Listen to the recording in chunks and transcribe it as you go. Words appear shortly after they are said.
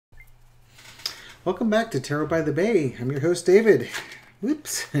Welcome back to Tarot by the Bay. I'm your host, David.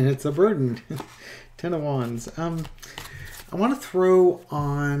 Whoops, and it's a burden. Ten of Wands. I want to throw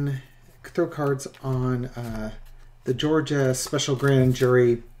cards on the Georgia Special Grand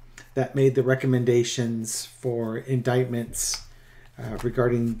Jury that made the recommendations for indictments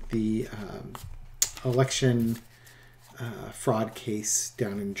regarding the election fraud case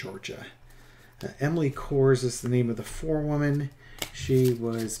down in Georgia. Emily Kohrs is the name of the forewoman. She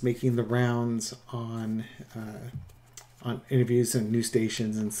was making the rounds on interviews and news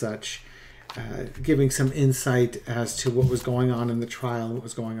stations and such, giving some insight as to what was going on in the trial and what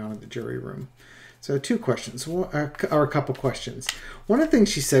was going on in the jury room. So two questions, or a couple questions. One of the things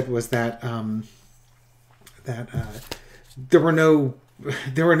she said was that there were no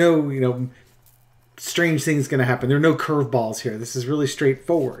strange things going to happen. There are no curveballs here. This is really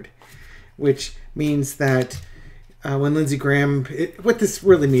straightforward, which means that when Lindsey Graham, what this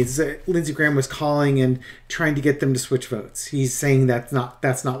really means is that Lindsey Graham was calling and trying to get them to switch votes. He's saying that's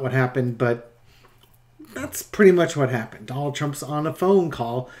not what happened, but that's pretty much what happened. Donald Trump's on a phone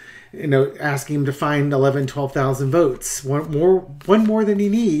call, asking him to find 12,000 votes, one more than he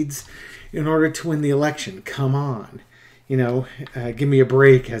needs in order to win the election. Come on, give me a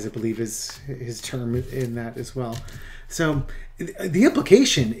break, as I believe is his term in that as well. So the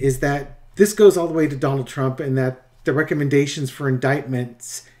implication is that this goes all the way to Donald Trump, and that the recommendations for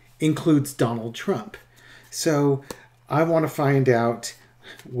indictments includes Donald Trump. So I want to find out,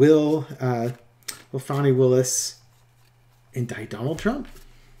 will Fani Willis indict Donald Trump?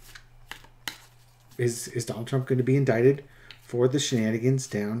 Is Donald Trump going to be indicted for the shenanigans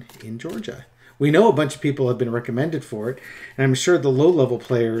down in Georgia? We know a bunch of people have been recommended for it, and I'm sure the low-level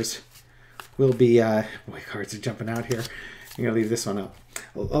players will be... boy, cards are jumping out here. I'm going to leave this one up.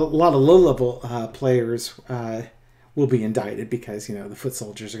 A lot of low-level players will be indicted because, the foot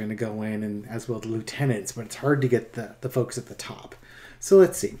soldiers are going to go in, and as will the lieutenants, but it's hard to get the folks at the top. So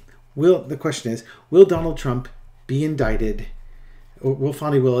let's see. The question is, will Donald Trump be indicted, or will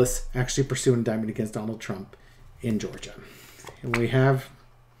Fani Willis actually pursue an indictment against Donald Trump in Georgia? And we have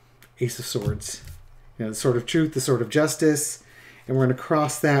Ace of Swords, the Sword of Truth, the Sword of Justice, and we're going to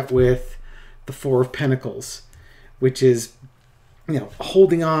cross that with the Four of Pentacles, which is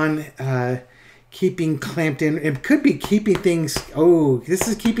holding on, keeping clamped in. It could be keeping things. Oh, this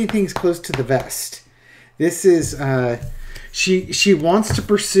is keeping things close to the vest. This is she wants to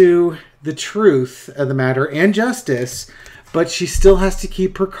pursue the truth of the matter and justice, but she still has to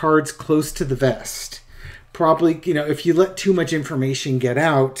keep her cards close to the vest. Probably, if you let too much information get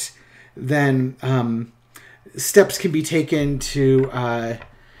out, then steps can be taken to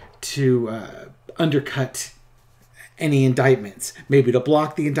undercut any indictments, maybe to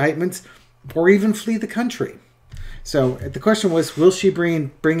block the indictments or even flee the country. So the question was, will she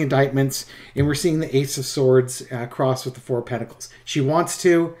bring indictments? And we're seeing the Ace of Swords cross with the Four of Pentacles. She wants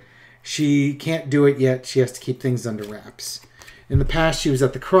to. She can't do it yet. She has to keep things under wraps. In the past, she was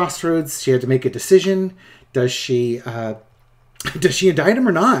at the crossroads. She had to make a decision. Does she indict him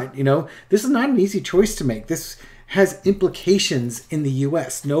or not? This is not an easy choice to make. This has implications in the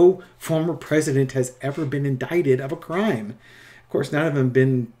U.S. No former president has ever been indicted of a crime. Of course, none of them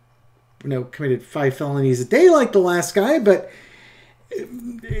been, committed 5 felonies a day like the last guy, but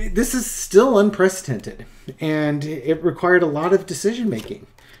this is still unprecedented, and it required a lot of decision making.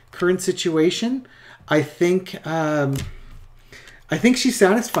 Current situation, I think she's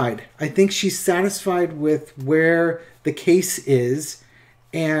satisfied. I think she's satisfied with where the case is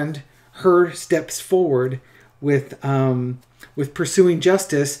and her steps forward with pursuing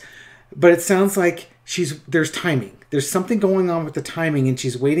justice, but it sounds like there's timing. There's something going on with the timing, and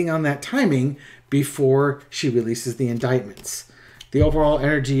she's waiting on that timing before she releases the indictments. The overall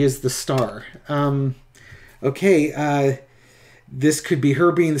energy is the Star. This could be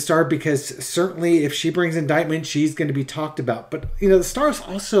her being the Star, because certainly if she brings indictment, she's going to be talked about. But the Star is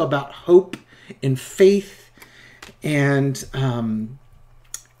also about hope and faith and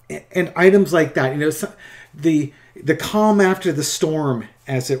items like that. So, the calm after the storm,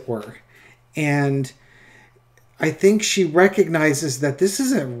 as it were. And I think she recognizes that this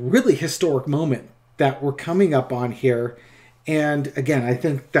is a really historic moment that we're coming up on here. And again, I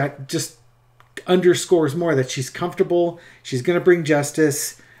think that just underscores more that she's comfortable. She's going to bring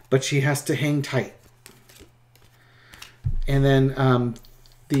justice, but she has to hang tight. And then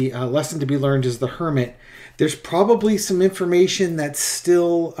the lesson to be learned is the Hermit. There's probably some information that's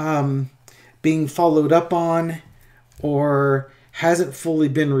still being followed up on or hasn't fully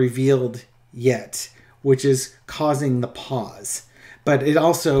been revealed yet, which is causing the pause. But it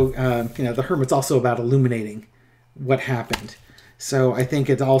also, the Hermit's also about illuminating what happened. So I think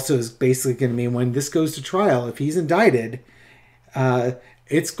it also is basically going to mean when this goes to trial, if he's indicted,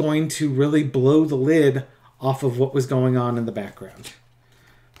 it's going to really blow the lid off of what was going on in the background.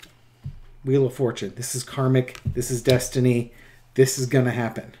 Wheel of Fortune. This is karmic. This is destiny. This is going to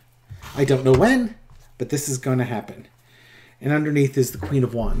happen. I don't know when, but this is going to happen. And underneath is the Queen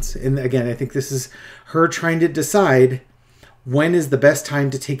of Wands. And again, I think this is her trying to decide when is the best time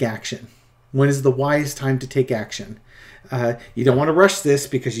to take action. When is the wise time to take action? You don't want to rush this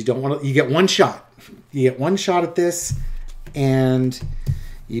because you don't want to. You get one shot. You get one shot at this, and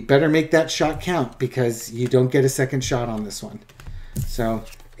you better make that shot count because you don't get a second shot on this one. So,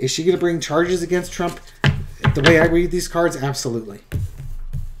 is she going to bring charges against Trump? The way I read these cards, absolutely.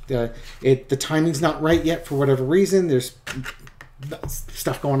 The timing's not right yet for whatever reason. There's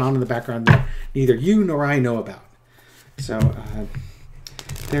stuff going on in the background that neither you nor I know about. So,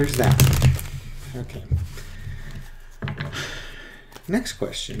 there's that. Okay. Next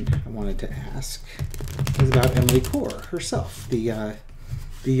question I wanted to ask is about Emily Kohrs herself, the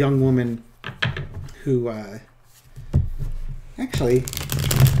young woman who actually,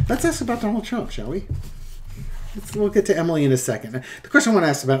 let's ask about Donald Trump, shall we? We'll get to Emily in a second. The question I want to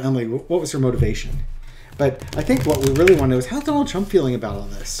ask about Emily, what was her motivation? But I think what we really want to know is how's Donald Trump feeling about all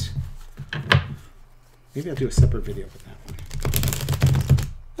this? Maybe I'll do a separate video for that one.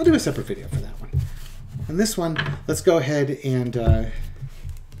 I'll do a separate video for that one. And this one, let's go ahead and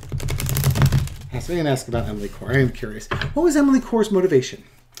ask about Emily Kohrs. I am curious. What was Emily Kohrs' motivation?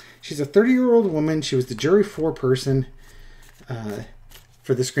 She's a 30-year-old woman. She was the jury foreperson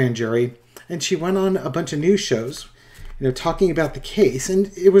for this grand jury. And she went on a bunch of news shows, talking about the case.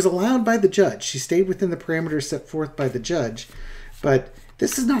 And it was allowed by the judge. She stayed within the parameters set forth by the judge. But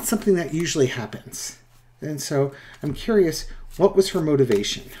this is not something that usually happens. And so I'm curious, what was her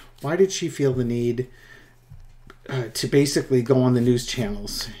motivation? Why did she feel the need to basically go on the news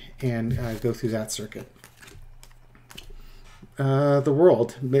channels and go through that circuit? The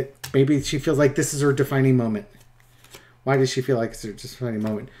world. Maybe she feels like this is her defining moment. Why does she feel like it's her defining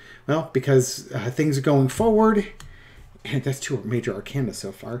moment? Well, because things are going forward. And that's two major arcana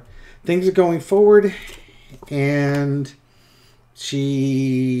so far. Things are going forward. And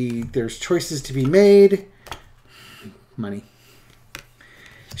there's choices to be made. Money.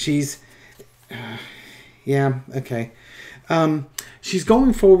 She's... yeah, okay. She's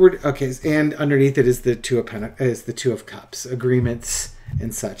going forward. Okay, and underneath it is the Two of Cups, agreements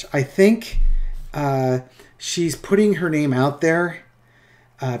and such. I think she's putting her name out there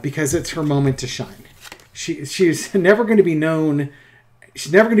because it's her moment to shine. She's never going to be known.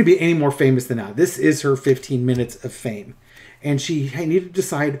 She's never going to be any more famous than now. This is her 15 minutes of fame, and she needed to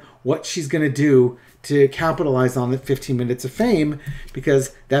decide what she's going to do to capitalize on that 15 minutes of fame,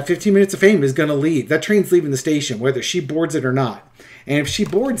 because that 15 minutes of fame is going to leave. That train's leaving the station, whether she boards it or not. And if she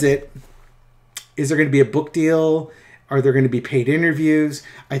boards it, is there going to be a book deal? Are there going to be paid interviews?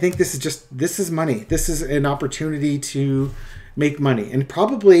 I think this is money. This is an opportunity to make money. And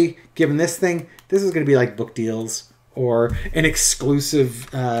probably, given this thing, this is going to be like book deals or an exclusive,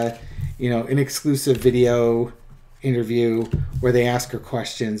 an exclusive video interview where they ask her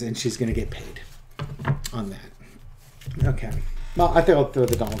questions and she's going to get paid on that. Okay. Well, I think I'll throw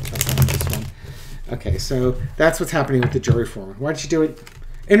the Donald Trump on this one. Okay, so that's what's happening with the jury foreman. Why did she do it?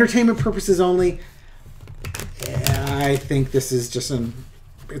 Entertainment purposes only. Yeah, I think this is just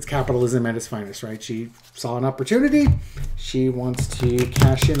it's capitalism at its finest, right? She saw an opportunity. She wants to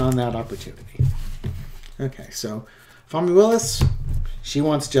cash in on that opportunity. Okay, so Fani Willis, she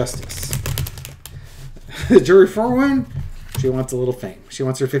wants justice. The jury foreman, she wants a little fame. She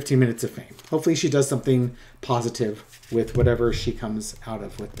wants her 15 minutes of fame. Hopefully she does something positive with whatever she comes out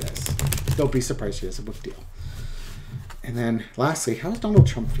of with this. Don't be surprised she has a book deal. And then lastly, how's Donald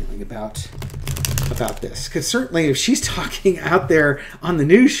Trump feeling about this? Because certainly if she's talking out there on the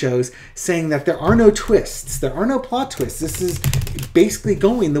news shows saying that there are no twists, there are no plot twists, this is basically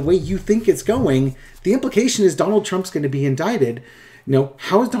going the way you think it's going, the implication is Donald Trump's going to be indicted.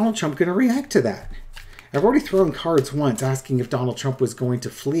 How is Donald Trump going to react to that? I've already thrown cards once asking if Donald Trump was going to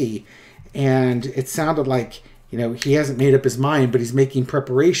flee, and it sounded like, he hasn't made up his mind, but he's making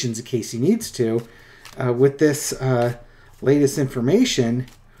preparations in case he needs to. With this latest information,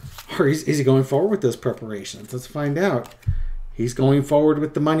 or is he going forward with those preparations? Let's find out. He's going forward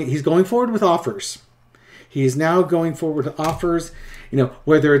with the money. He's going forward with offers. He is now going forward with offers.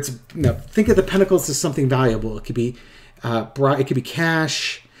 Whether it's think of the Pentacles as something valuable. It could be it could be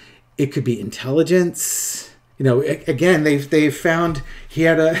cash. It could be intelligence. Again, they've found he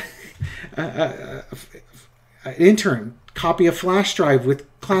had an intern copy of flash drive with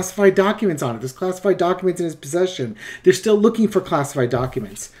classified documents on it. There's classified documents in his possession. They're still looking for classified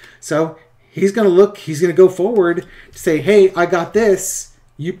documents. So he's going to look, he's going to go forward to say, hey, I got this.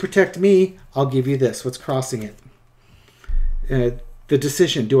 You protect me. I'll give you this. What's crossing it? The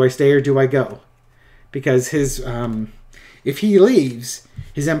decision, do I stay or do I go? Because his, if he leaves,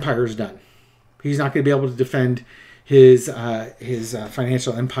 his empire is done. He's not going to be able to defend his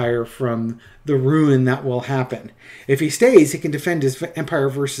financial empire from the ruin that will happen. If he stays, he can defend his empire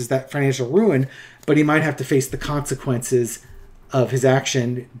versus that financial ruin, but he might have to face the consequences of his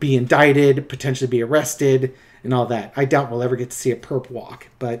action, be indicted, potentially be arrested, and all that. I doubt we'll ever get to see a perp walk,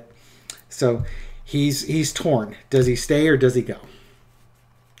 but so he's torn. Does he stay or does he go?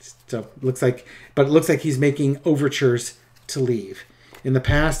 So it looks like he's making overtures to leave. In the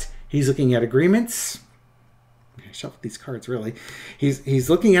past, he's looking at agreements. I shuffled these cards, really. He's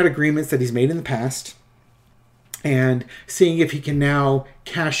looking at agreements that he's made in the past and seeing if he can now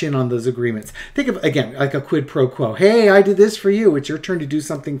cash in on those agreements. Think of, again, like a quid pro quo. Hey, I did this for you. It's your turn to do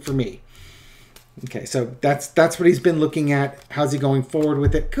something for me. Okay, so that's what he's been looking at. How's he going forward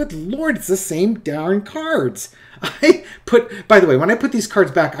with it? Good Lord, it's the same darn cards. By the way, when I put these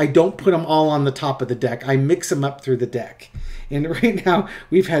cards back, I don't put them all on the top of the deck. I mix them up through the deck. And right now,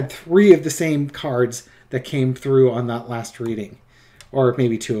 we've had 3 of the same cards that came through on that last reading, or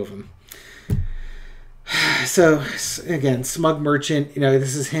maybe 2 of them. So again, smug merchant,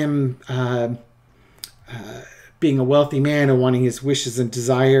 this is him being a wealthy man and wanting his wishes and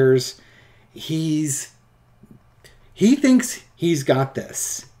desires. He thinks he's got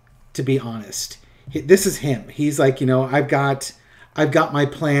this, to be honest. This is him. He's like, I've got my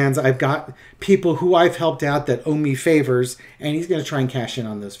plans. I've got people who I've helped out that owe me favors, and he's going to try and cash in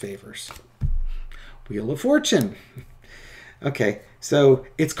on those favors. Wheel of Fortune. Okay, so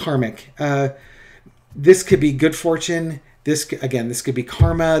it's karmic. This could be good fortune. This could be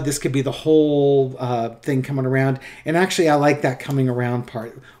karma. This could be the whole thing coming around. And actually, I like that coming around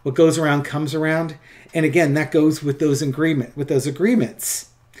part. What goes around comes around. And again, that goes with those agreements.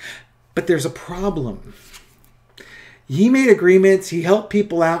 But there's a problem. He made agreements. He helped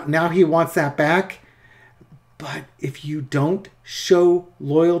people out. Now he wants that back. But if you don't show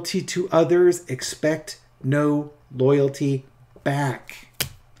loyalty to others, expect no loyalty back.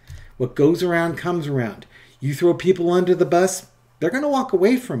 What goes around comes around. You throw people under the bus, they're going to walk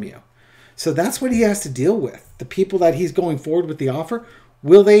away from you. So that's what he has to deal with. The people that he's going forward with the offer,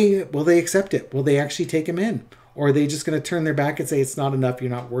 will they accept it? Will they actually take him in? Or are they just going to turn their back and say, it's not enough, you're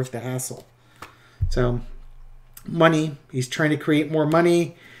not worth the hassle? So money, he's trying to create more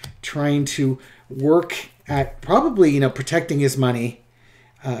money, trying to work at probably, protecting his money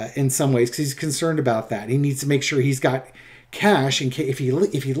in some ways, because he's concerned about that. He needs to make sure he's got cash in case if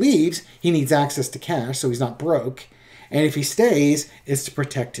he leaves, he needs access to cash so he's not broke. And if he stays, it's to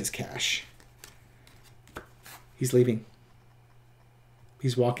protect his cash. He's leaving.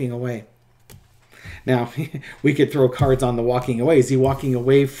 He's walking away. Now, we could throw cards on the walking away. Is he walking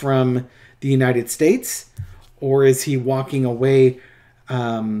away from the United States? Or is he walking away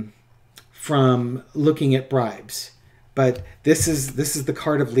from looking at bribes? But this is the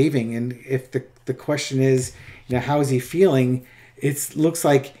card of leaving. And if the question is, how is he feeling? It looks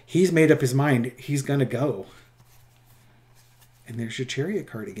like he's made up his mind. He's going to go. And there's your Chariot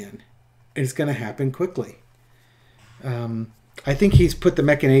card again. It's going to happen quickly. I think he's put the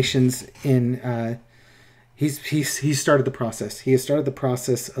machinations in. He's started the process. He has started the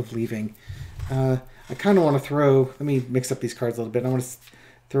process of leaving. I kind of want to throw. Let me mix up these cards a little bit. I want to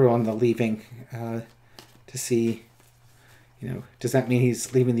throw on the leaving to see. Does that mean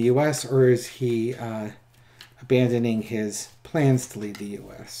he's leaving the U.S. or is he abandoning his plans to leave the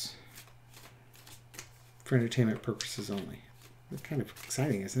U.S. for entertainment purposes only? That's kind of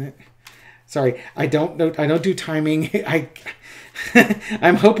exciting, isn't it? Sorry, I don't know. I don't do timing.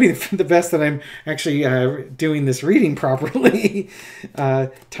 I'm hoping for the best that I'm actually doing this reading properly.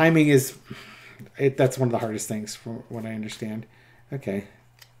 Timing is that's one of the hardest things from what I understand. Okay,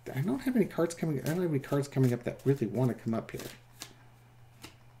 I don't have any cards coming. I don't have any cards coming up that really want to come up here.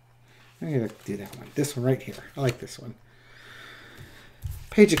 I'm gonna do that one. This one right here. I like this one.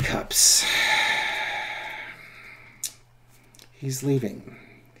 Page of Cups. He's leaving.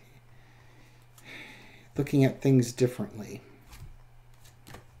 Looking at things differently.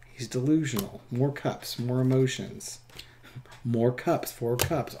 He's delusional. More cups, more emotions. More cups, 4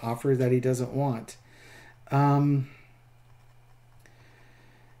 cups. Offers that he doesn't want. I'm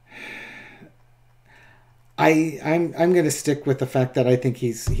going to stick with the fact that I think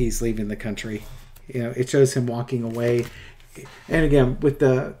he's leaving the country. It shows him walking away. And again, with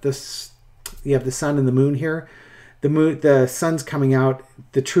you have the sun and the moon here. the sun's coming out.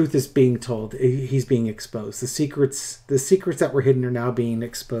 The truth is being told. He's being exposed. The secrets that were hidden are now being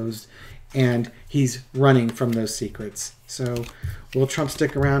exposed, and he's running from those secrets. So will Trump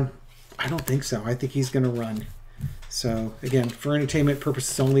stick around? I don't think so. I think he's going to run. So again, for entertainment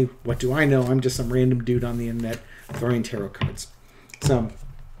purposes only, what do I know? I'm just some random dude on the internet throwing tarot cards. So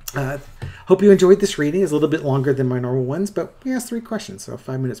hope you enjoyed this reading. It's a little bit longer than my normal ones, but we asked 3 questions, so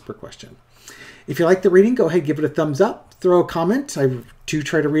 5 minutes per question. If you like the reading, go ahead, give it a thumbs up, throw a comment. I do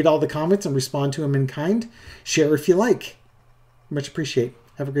try to read all the comments and respond to them in kind. Share if you like. Much appreciate.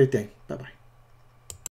 Have a great day. Bye-bye.